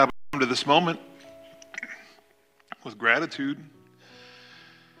to this moment with gratitude,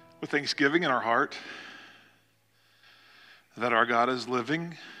 with thanksgiving in our heart that our God is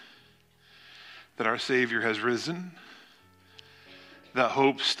living, that our Savior has risen, that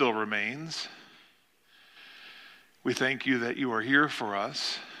hope still remains. We thank you that you are here for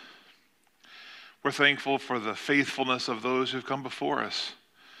us. We're thankful for the faithfulness of those who've come before us,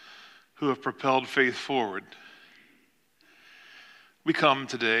 who have propelled faith forward. We come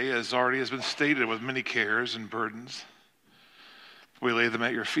today, as already has been stated, with many cares and burdens. We lay them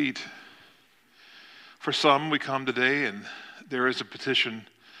at your feet. For some, we come today and there is a petition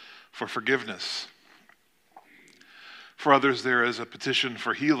for forgiveness. For others, there is a petition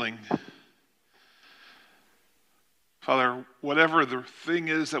for healing. Father, whatever the thing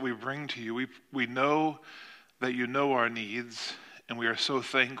is that we bring to you, we know that you know our needs, and we are so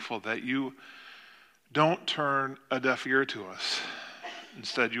thankful that you don't turn a deaf ear to us.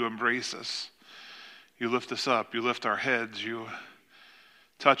 Instead, you embrace us. You lift us up. You lift our heads. You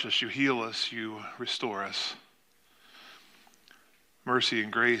touch us. You heal us. You restore us. Mercy and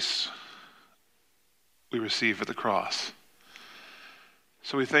grace we receive at the cross.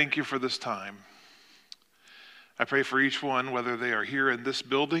 So we thank you for this time. I pray for each one, whether they are here in this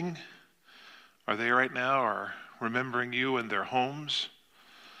building, or they right now are remembering you in their homes,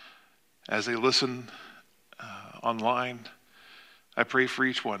 as they listen online. I pray for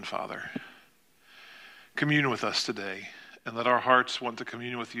each one, Father. Commune with us today, and let our hearts want to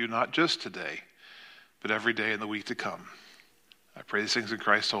commune with you not just today, but every day in the week to come. I pray these things in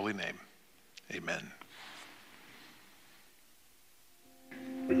Christ's holy name. Amen.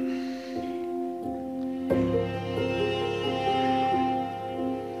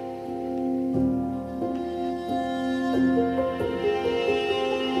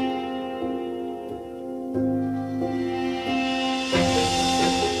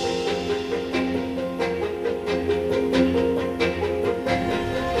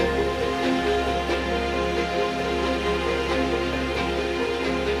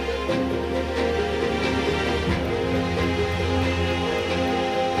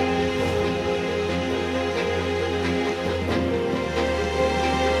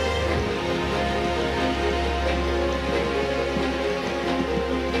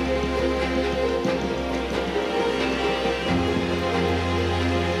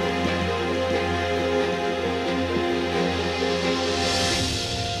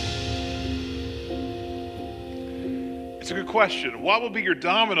 It's a good question. What will be your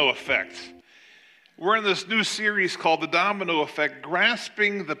domino effect? We're in this new series called The Domino Effect,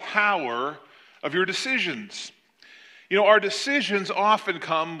 grasping the power of your decisions. You know, our decisions often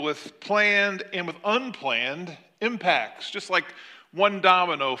come with planned and with unplanned impacts, just like one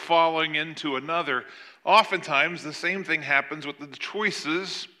domino falling into another. Oftentimes, the same thing happens with the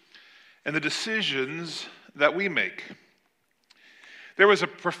choices and the decisions that we make. There was a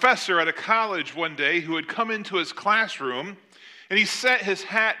professor at a college one day who had come into his classroom, and he set his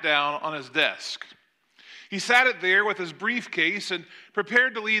hat down on his desk. He sat it there with his briefcase and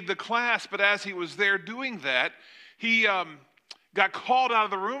prepared to lead the class, but as he was there doing that, he got called out of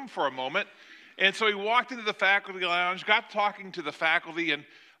the room for a moment, and so he walked into the faculty lounge, got talking to the faculty, and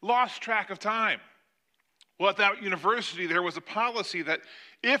lost track of time. Well, at that university, there was a policy that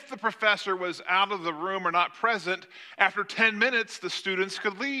if the professor was out of the room or not present, after 10 minutes, the students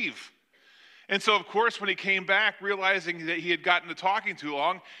could leave. And so, of course, when he came back, realizing that he had gotten to talking too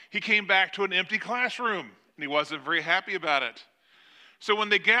long, he came back to an empty classroom, and he wasn't very happy about it. So when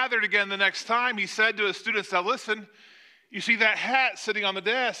they gathered again the next time, he said to his students, now listen, you see that hat sitting on the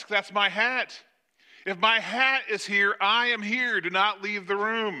desk? That's my hat. If my hat is here, I am here. Do not leave the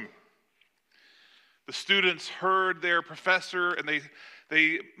room. The students heard their professor, and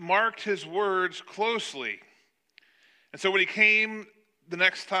they marked his words closely. And so when he came the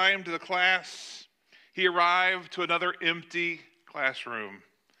next time to the class, he arrived to another empty classroom.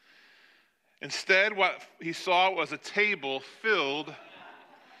 Instead, what he saw was a table filled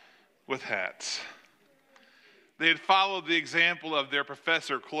with hats. They had followed the example of their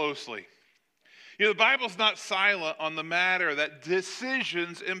professor closely. You know, the Bible's not silent on the matter that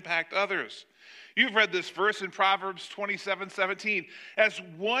decisions impact others. You've read this verse in Proverbs 27:17. As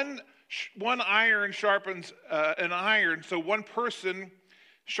one iron sharpens an iron, so one person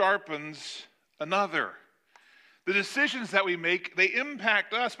sharpens another. The decisions that we make, they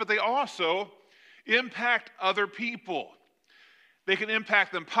impact us, but they also impact other people. They can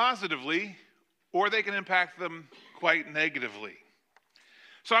impact them positively, or they can impact them quite negatively.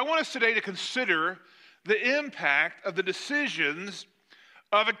 So I want us today to consider the impact of the decisions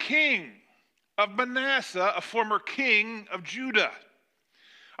of a king, of Manasseh, a former king of Judah.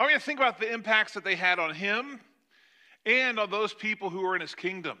 I want you to think about the impacts that they had on him and on those people who were in his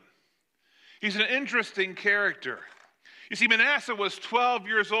kingdom. He's an interesting character. You see, Manasseh was 12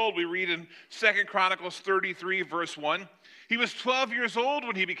 years old. We read in 2 Chronicles 33, verse 1. He was 12 years old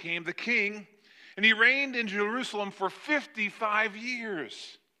when he became the king, and he reigned in Jerusalem for 55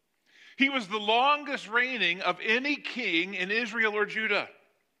 years. He was the longest reigning of any king in Israel or Judah.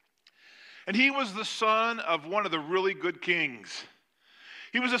 And he was the son of one of the really good kings.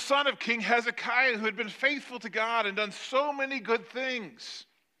 He was a son of King Hezekiah, who had been faithful to God and done so many good things.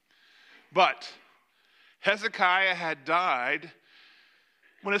 But Hezekiah had died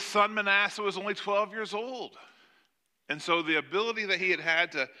when his son Manasseh was only 12 years old. And so the ability that he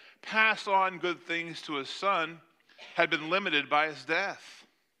had to pass on good things to his son had been limited by his death.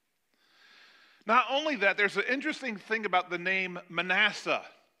 Not only that, there's an interesting thing about the name Manasseh.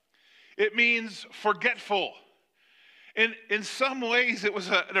 It means forgetful. In some ways, it was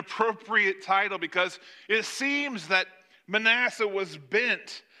an appropriate title because it seems that Manasseh was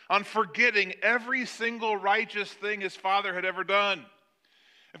bent on forgetting every single righteous thing his father had ever done.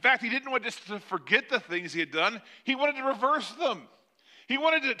 In fact, he didn't want just to forget the things he had done. He wanted to reverse them. He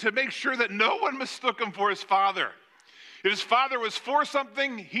wanted to make sure that no one mistook him for his father. If his father was for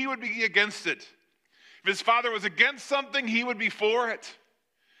something, he would be against it. If his father was against something, he would be for it.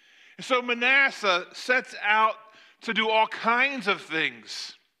 And so Manasseh sets out to do all kinds of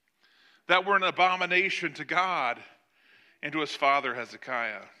things that were an abomination to God and to his father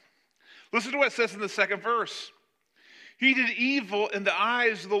Hezekiah. Listen to what it says in the second verse. He did evil in the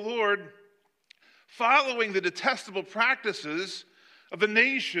eyes of the Lord, following the detestable practices of the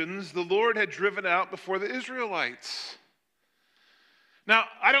nations the Lord had driven out before the Israelites. Now,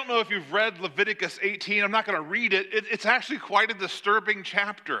 I don't know if you've read Leviticus 18. I'm not going to read it. It's actually quite a disturbing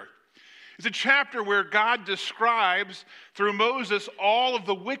chapter. It's a chapter where God describes through Moses all of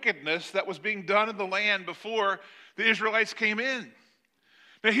the wickedness that was being done in the land before the Israelites came in.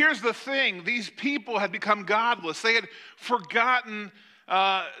 Now here's the thing. These people had become godless. They had forgotten,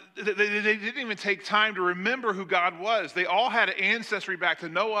 they didn't even take time to remember who God was. They all had ancestry back to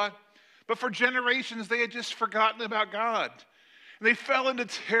Noah, but for generations they had just forgotten about God. And they fell into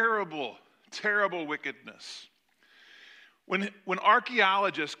terrible, terrible wickedness. When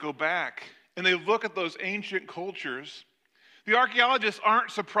archaeologists go back and they look at those ancient cultures, the archaeologists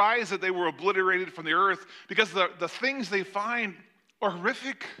aren't surprised that they were obliterated from the earth because the things they find are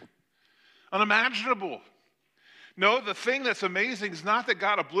horrific, unimaginable. No, the thing that's amazing is not that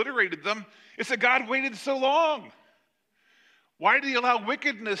God obliterated them, it's that God waited so long. Why did he allow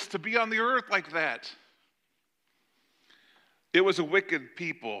wickedness to be on the earth like that? It was a wicked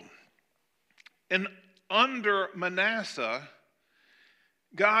people. And under Manasseh,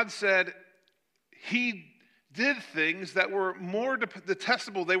 God said he did things that were more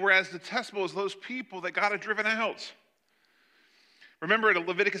detestable. They were as detestable as those people that God had driven out. Remember in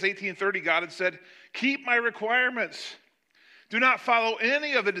Leviticus 18:30, God had said, keep my requirements. Do not follow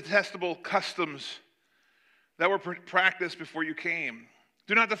any of the detestable customs that were practiced before you came.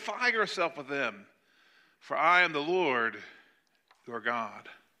 Do not defile yourself with them, for I am the Lord, your God.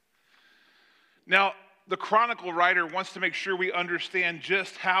 Now, the chronicle writer wants to make sure we understand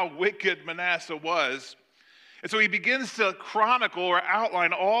just how wicked Manasseh was. And so he begins to chronicle or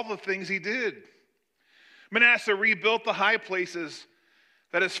outline all the things he did. Manasseh rebuilt the high places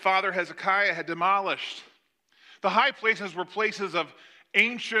that his father Hezekiah had demolished. The high places were places of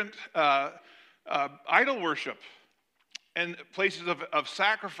ancient idol worship and places of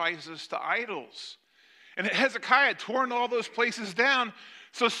sacrifices to idols. And Hezekiah had torn all those places down,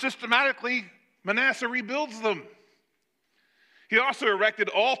 so systematically Manasseh rebuilds them. He also erected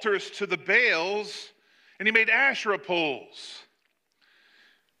altars to the Baals, and he made Asherah poles.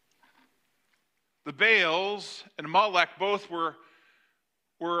 The Baals and Molech both were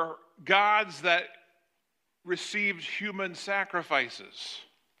gods that received human sacrifices.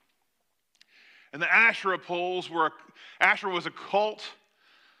 And the Asherah poles Asherah was a cult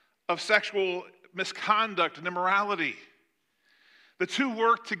of sexual misconduct and immorality. The two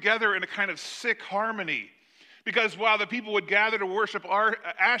worked together in a kind of sick harmony, because while the people would gather to worship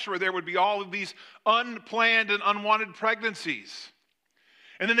Asherah, there would be all of these unplanned and unwanted pregnancies.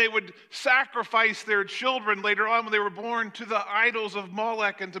 And then they would sacrifice their children later on when they were born to the idols of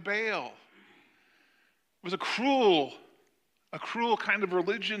Molech and to Baal. It was a cruel kind of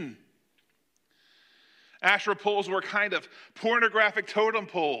religion. Asherah poles were a kind of pornographic totem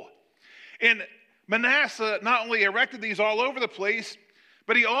pole. And Manasseh not only erected these all over the place,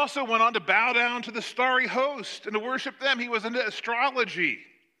 but he also went on to bow down to the starry host and to worship them. He was into astrology.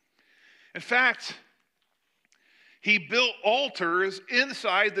 In fact, he built altars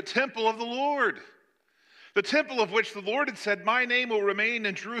inside the temple of the Lord, the temple of which the Lord had said, "My name will remain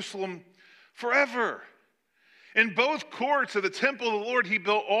in Jerusalem forever." In both courts of the temple of the Lord, he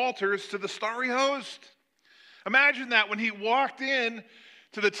built altars to the starry host. Imagine that when he walked in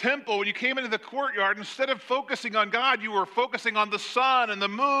to the temple, when you came into the courtyard, instead of focusing on God, you were focusing on the sun and the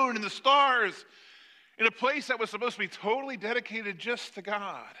moon and the stars in a place that was supposed to be totally dedicated just to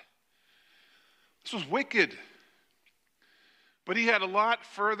God. This was wicked. But he had a lot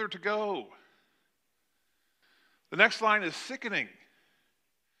further to go. The next line is sickening.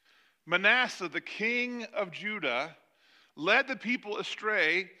 Manasseh, the king of Judah, led the people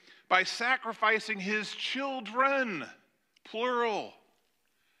astray by sacrificing his children, plural.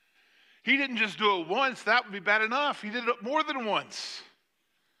 He didn't just do it once, that would be bad enough. He did it more than once.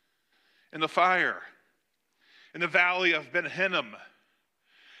 In the fire, in the valley of Ben Hinnom.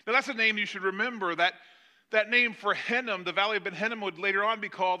 Now that's a name you should remember. That name for Hinnom, the valley of Ben Hinnom, would later on be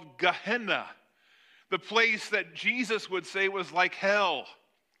called Gehenna, the place that Jesus would say was like hell,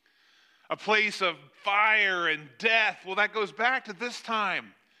 a place of fire and death. Well, that goes back to this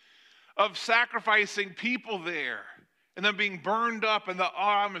time of sacrificing people there and then being burned up in the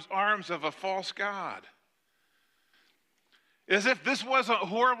arms of a false god. As if this wasn't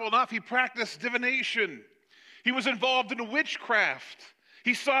horrible enough, he practiced divination. He was involved in witchcraft.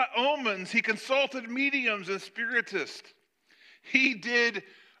 He sought omens. He consulted mediums and spiritists. He did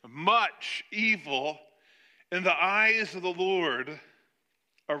much evil in the eyes of the Lord,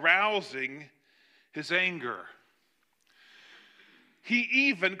 arousing his anger. He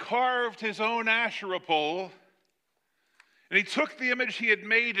even carved his own Asherah pole, and he took the image he had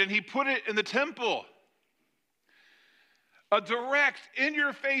made and he put it in the temple. A direct,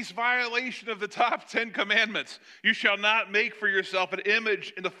 in-your-face violation of the top 10 commandments. You shall not make for yourself an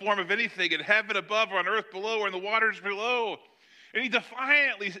image in the form of anything in heaven above or on earth below or in the waters below. And he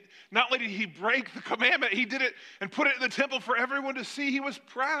defiantly, not only did he break the commandment, he did it and put it in the temple for everyone to see. He was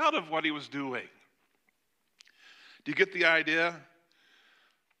proud of what he was doing. Do you get the idea?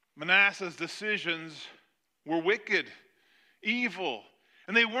 Manasseh's decisions were wicked, evil,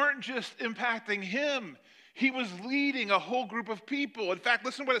 and they weren't just impacting him. He was leading a whole group of people. In fact,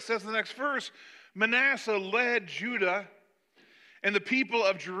 listen to what it says in the next verse. Manasseh led Judah and the people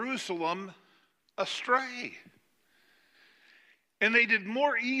of Jerusalem astray. And they did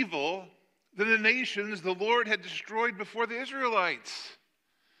more evil than the nations the Lord had destroyed before the Israelites.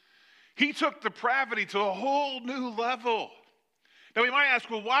 He took depravity to a whole new level. Now we might ask,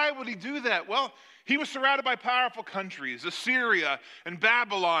 well, why would he do that? Well, he was surrounded by powerful countries, Assyria and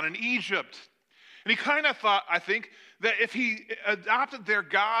Babylon and Egypt. And he kind of thought, I think, that if he adopted their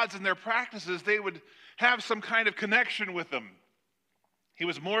gods and their practices, they would have some kind of connection with them. He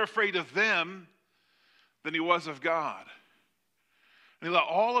was more afraid of them than he was of God. And he let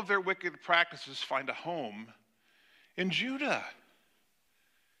all of their wicked practices find a home in Judah.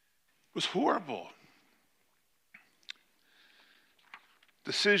 It was horrible.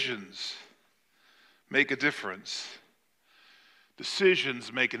 Decisions make a difference.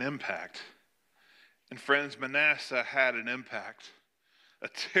 Decisions make an impact. And friends, Manasseh had an impact, a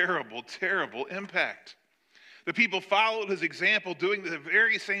terrible, terrible impact. The people followed his example, doing the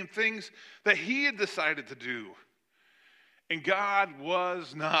very same things that he had decided to do. And God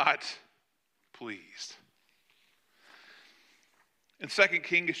was not pleased. In 2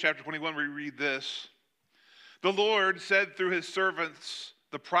 Kings chapter 21, we read this. The Lord said through his servants,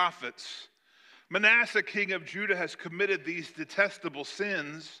 the prophets, Manasseh, king of Judah, has committed these detestable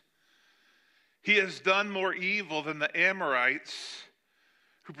sins. He has done more evil than the Amorites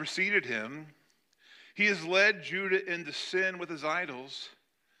who preceded him. He has led Judah into sin with his idols.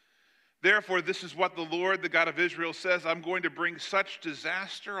 Therefore, this is what the Lord, the God of Israel, says. I'm going to bring such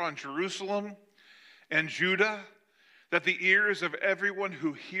disaster on Jerusalem and Judah that the ears of everyone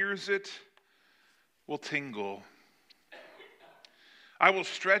who hears it will tingle. I will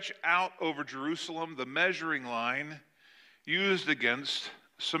stretch out over Jerusalem the measuring line used against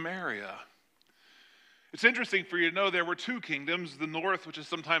Samaria. It's interesting for you to know there were two kingdoms, the north, which is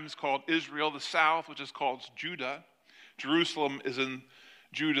sometimes called Israel, the south, which is called Judah. Jerusalem is in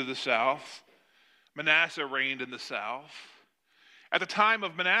Judah, the south. Manasseh reigned in the south. At the time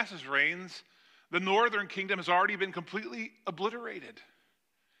of Manasseh's reigns, the northern kingdom has already been completely obliterated.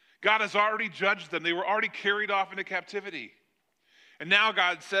 God has already judged them. They were already carried off into captivity. And now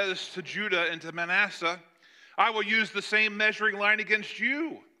God says to Judah and to Manasseh, I will use the same measuring line against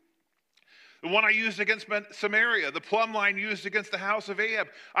you. The one I used against Samaria, the plumb line used against the house of Ahab.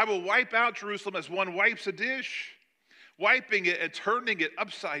 I will wipe out Jerusalem as one wipes a dish, wiping it and turning it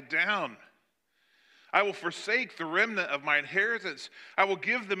upside down. I will forsake the remnant of my inheritance. I will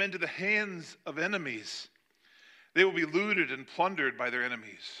give them into the hands of enemies. They will be looted and plundered by their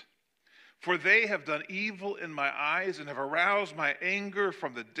enemies. For they have done evil in my eyes and have aroused my anger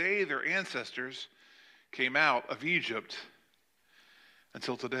from the day their ancestors came out of Egypt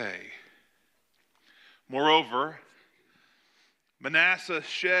until today. Moreover, Manasseh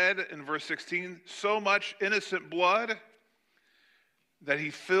shed, in verse 16, so much innocent blood that he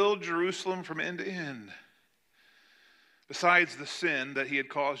filled Jerusalem from end to end, besides the sin that he had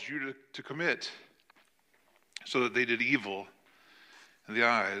caused Judah to commit, so that they did evil in the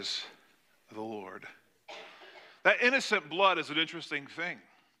eyes of the Lord. That innocent blood is an interesting thing.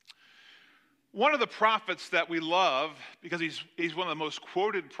 One of the prophets that we love, because he's one of the most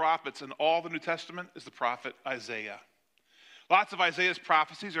quoted prophets in all the New Testament, is the prophet Isaiah. Lots of Isaiah's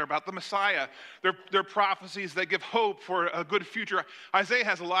prophecies are about the Messiah. They're prophecies that give hope for a good future. Isaiah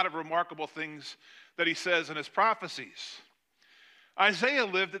has a lot of remarkable things that he says in his prophecies. Isaiah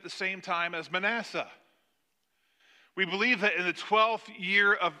lived at the same time as Manasseh. We believe that in the 12th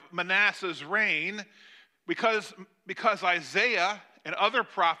year of Manasseh's reign, because Isaiah and other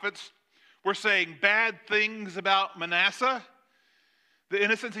prophets were saying bad things about Manasseh, the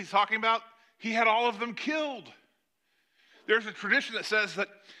innocents he's talking about, he had all of them killed. There's a tradition that says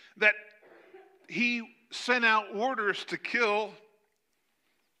that he sent out orders to kill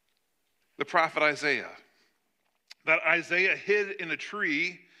the prophet Isaiah. That Isaiah hid in a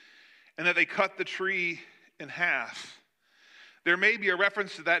tree and that they cut the tree in half. There may be a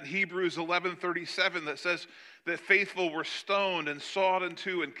reference to that in Hebrews 11:37 that says that faithful were stoned and sawed in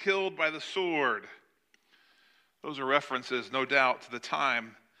two and killed by the sword. Those are references, no doubt, to the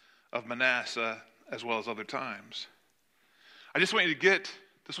time of Manasseh as well as other times. I just want you to get,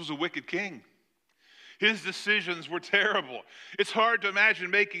 this was a wicked king. His decisions were terrible. It's hard to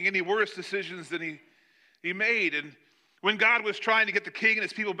imagine making any worse decisions than he made. And when God was trying to get the king and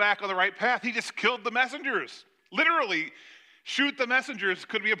his people back on the right path, he just killed the messengers. Literally, shoot the messengers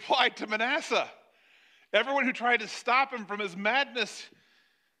could be applied to Manasseh. Everyone who tried to stop him from his madness,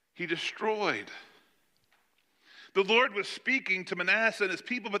 he destroyed. The Lord was speaking to Manasseh and his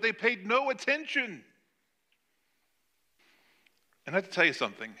people, but they paid no attention. And I have to tell you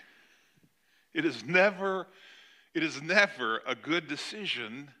something. It is never a good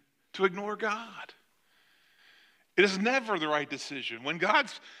decision to ignore God. It is never the right decision. When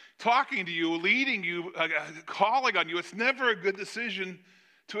God's talking to you, leading you, calling on you, it's never a good decision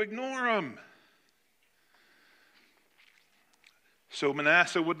to ignore him. So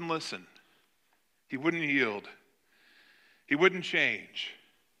Manasseh wouldn't listen. He wouldn't yield. He wouldn't change.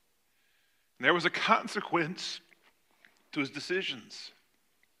 And there was a consequence to his decisions.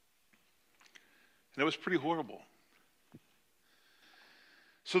 And it was pretty horrible.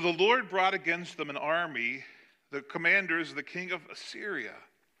 So the Lord brought against them an army, the commanders of the king of Assyria,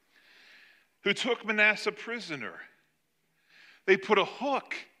 who took Manasseh prisoner. They put a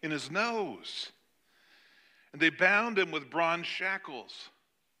hook in his nose, and they bound him with bronze shackles,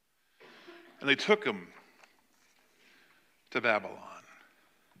 and they took him to Babylon.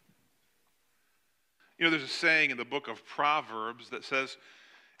 You know, there's a saying in the book of Proverbs that says,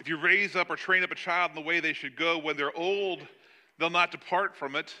 if you raise up or train up a child in the way they should go, when they're old, they'll not depart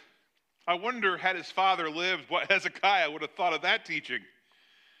from it. I wonder, had his father lived, what Hezekiah would have thought of that teaching.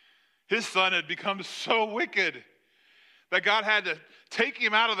 His son had become so wicked that God had to take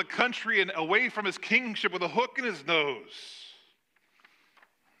him out of the country and away from his kingship with a hook in his nose.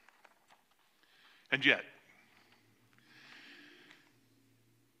 And yet,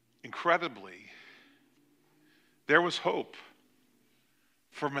 incredibly, there was hope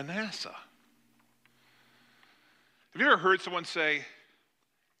for Manasseh. Have you ever heard someone say,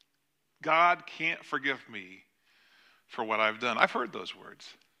 God can't forgive me for what I've done? I've heard those words.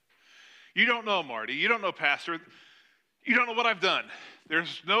 You don't know, Marty. You don't know, Pastor. You don't know what I've done.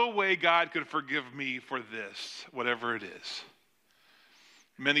 There's no way God could forgive me for this, whatever it is.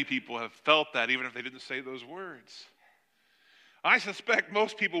 Many people have felt that, even if they didn't say those words. I suspect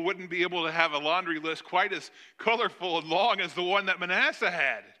most people wouldn't be able to have a laundry list quite as colorful and long as the one that Manasseh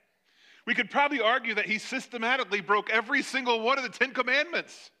had. We could probably argue that he systematically broke every single one of the 10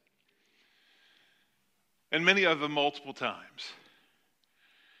 Commandments, and many of them multiple times.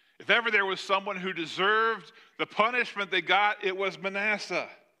 If ever there was someone who deserved the punishment they got, it was Manasseh.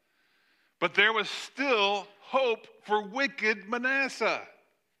 But there was still hope for wicked Manasseh.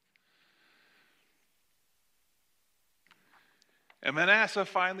 And Manasseh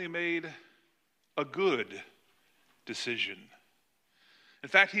finally made a good decision. In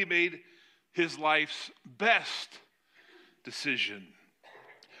fact, he made his life's best decision.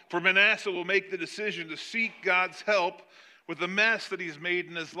 For Manasseh will make the decision to seek God's help with the mess that he's made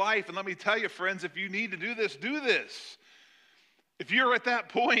in his life. And let me tell you, friends, if you need to do this, do this. If you're at that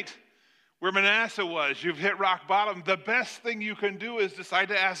point where Manasseh was, you've hit rock bottom, the best thing you can do is decide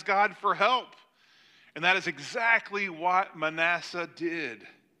to ask God for help. And that is exactly what Manasseh did.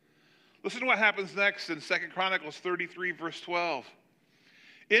 Listen to what happens next in 2 Chronicles 33, verse 12.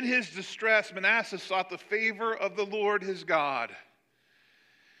 In his distress, Manasseh sought the favor of the Lord his God.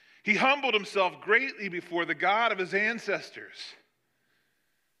 He humbled himself greatly before the God of his ancestors.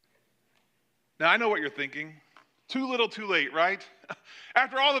 Now, I know what you're thinking. Too little, too late, right?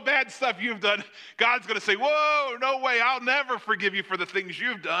 After all the bad stuff you've done, God's going to say, whoa, no way, I'll never forgive you for the things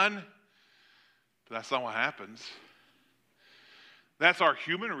you've done. But that's not what happens. That's our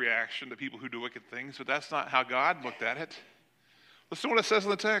human reaction to people who do wicked things, but that's not how God looked at it. Listen to what it says in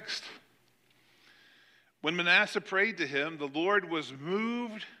the text. When Manasseh prayed to him, the Lord was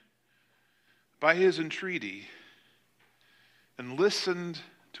moved by his entreaty and listened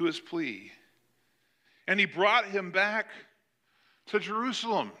to his plea. And he brought him back to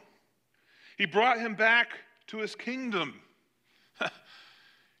Jerusalem. He brought him back to his kingdom.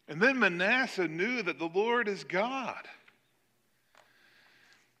 And then Manasseh knew that the Lord is God.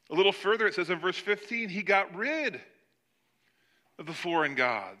 A little further, it says in verse 15, he got rid of the foreign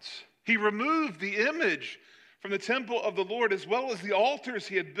gods. He removed the image from the temple of the Lord, as well as the altars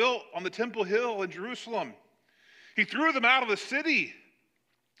he had built on the temple hill in Jerusalem. He threw them out of the city,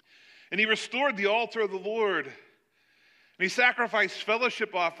 and he restored the altar of the Lord. And he sacrificed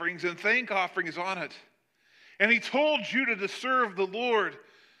fellowship offerings and thank offerings on it. And he told Judah to serve the Lord,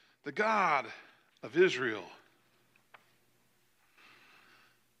 the God of Israel.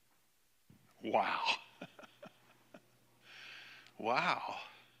 Wow. Wow.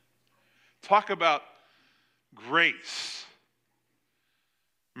 Talk about grace,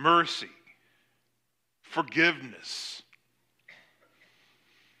 mercy, forgiveness.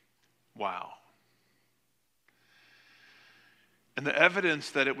 Wow. And the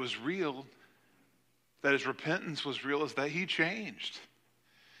evidence that it was real, that his repentance was real, is that he changed.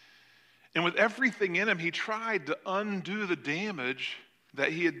 And with everything in him, he tried to undo the damage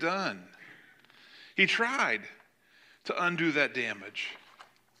that he had done. He tried to undo that damage.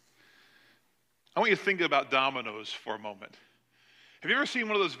 I want you to think about dominoes for a moment. Have you ever seen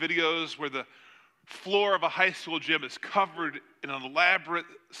one of those videos where the floor of a high school gym is covered in an elaborate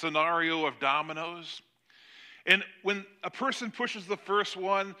scenario of dominoes? And when a person pushes the first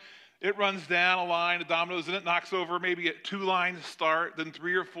one, it runs down a line of dominoes and it knocks over maybe at 2 lines start, then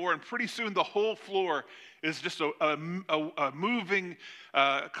 3 or 4, and pretty soon the whole floor is just a moving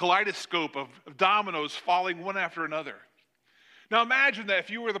kaleidoscope of dominoes falling one after another. Now imagine that if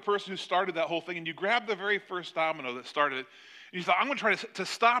you were the person who started that whole thing and you grabbed the very first domino that started it, and you thought, I'm going to try to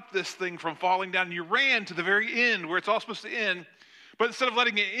stop this thing from falling down, and you ran to the very end where it's all supposed to end, but instead of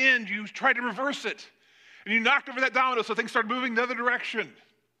letting it end, you tried to reverse it. And you knocked over that domino so things started moving the other direction.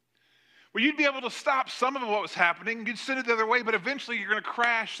 Well, you'd be able to stop some of what was happening. You'd send it the other way, but eventually you're going to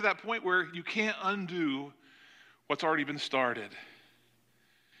crash to that point where you can't undo what's already been started.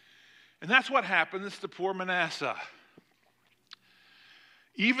 And that's what happens to poor Manasseh.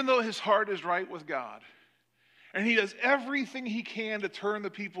 Even though his heart is right with God, and he does everything he can to turn the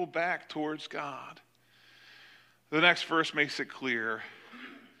people back towards God, the next verse makes it clear.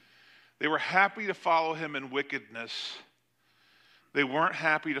 They were happy to follow him in wickedness. They weren't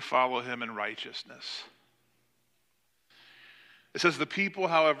happy to follow him in righteousness. It says, the people,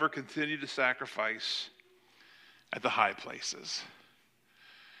 however, continued to sacrifice at the high places.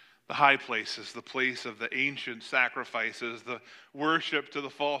 The high places, the place of the ancient sacrifices, the worship to the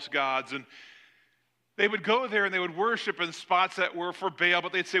false gods. And they would go there and they would worship in spots that were for Baal,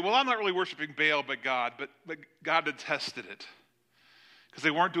 but they'd say, well, I'm not really worshiping Baal, but God. But God detested it because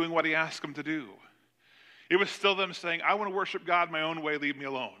they weren't doing what he asked them to do. It was still them saying, I want to worship God my own way, leave me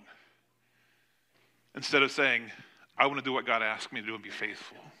alone. Instead of saying, I want to do what God asked me to do and be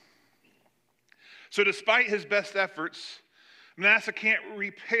faithful. So despite his best efforts, Manasseh can't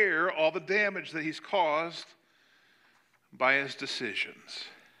repair all the damage that he's caused by his decisions.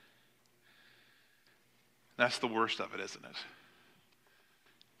 That's the worst of it, isn't it?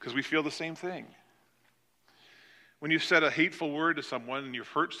 Because we feel the same thing. When you've said a hateful word to someone and you've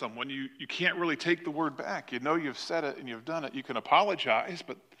hurt someone, you can't really take the word back. You know you've said it and you've done it. You can apologize,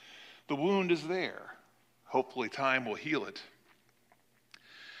 but the wound is there. Hopefully time will heal it.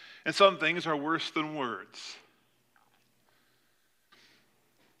 And some things are worse than words.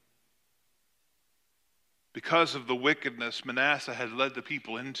 Because of the wickedness Manasseh had led the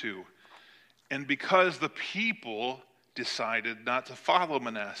people into, and because the people decided not to follow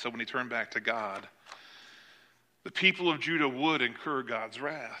Manasseh when he turned back to God, the people of Judah would incur God's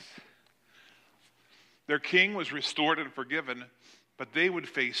wrath. Their king was restored and forgiven, but they would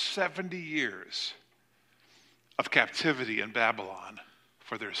face 70 years of captivity in Babylon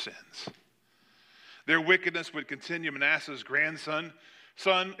for their sins. Their wickedness would continue. Manasseh's son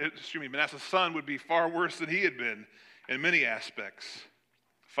would be far worse than he had been in many aspects,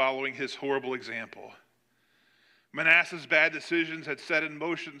 following his horrible example. Manasseh's bad decisions had set in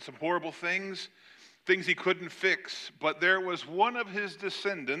motion some horrible things he couldn't fix, but there was one of his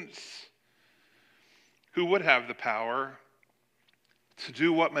descendants who would have the power to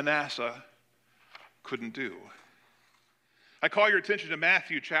do what Manasseh couldn't do. I call your attention to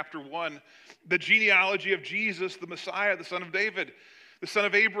Matthew chapter 1, the genealogy of Jesus, the Messiah, the son of David, the son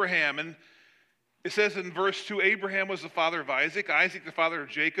of Abraham. And it says in verse 2, Abraham was the father of Isaac, Isaac the father of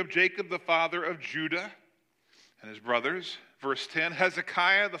Jacob, Jacob the father of Judah and his brothers. Verse 10,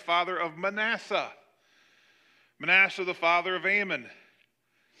 Hezekiah the father of Manasseh, Manasseh the father of Ammon.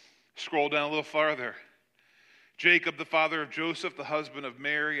 Scroll down a little farther. Jacob the father of Joseph, the husband of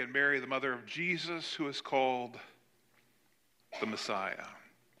Mary, and Mary the mother of Jesus, who is called the Messiah.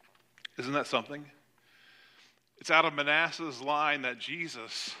 Isn't that something? It's out of Manasseh's line that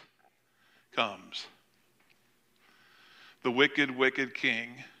Jesus comes. The wicked, wicked king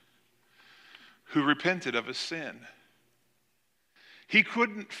who repented of his sin. He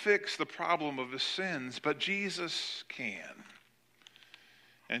couldn't fix the problem of his sins, but Jesus can.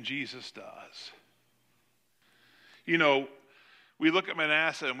 And Jesus does. You know, we look at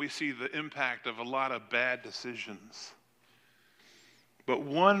Manasseh and we see the impact of a lot of bad decisions. But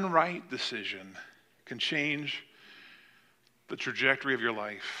one right decision can change the trajectory of your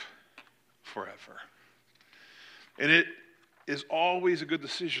life forever. And it is always a good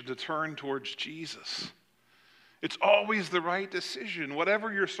decision to turn towards Jesus. It's always the right decision.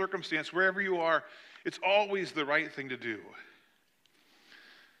 Whatever your circumstance, wherever you are, it's always the right thing to do.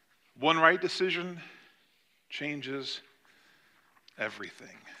 One right decision changes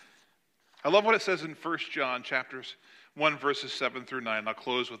everything. I love what it says in 1 John chapters 1 verses 7 through 9. I'll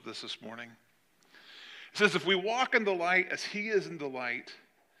close with this morning. It says, if we walk in the light as he is in the light,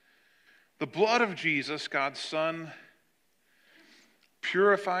 the blood of Jesus, God's Son,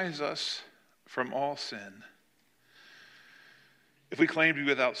 purifies us from all sin. If we claim to be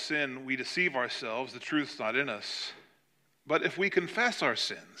without sin, we deceive ourselves. The truth's not in us. But if we confess our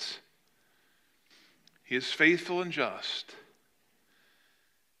sins, he is faithful and just,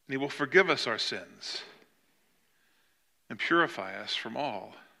 and he will forgive us our sins and purify us from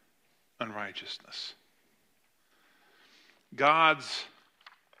all unrighteousness. God's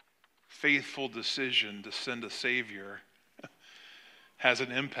faithful decision to send a Savior has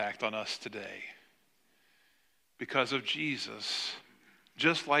an impact on us today. Because of Jesus,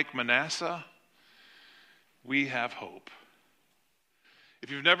 just like Manasseh, we have hope.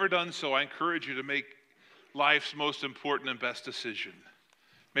 If you've never done so, I encourage you to make life's most important and best decision.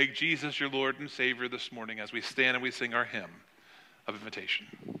 Make Jesus your Lord and Savior this morning as we stand and we sing our hymn of invitation.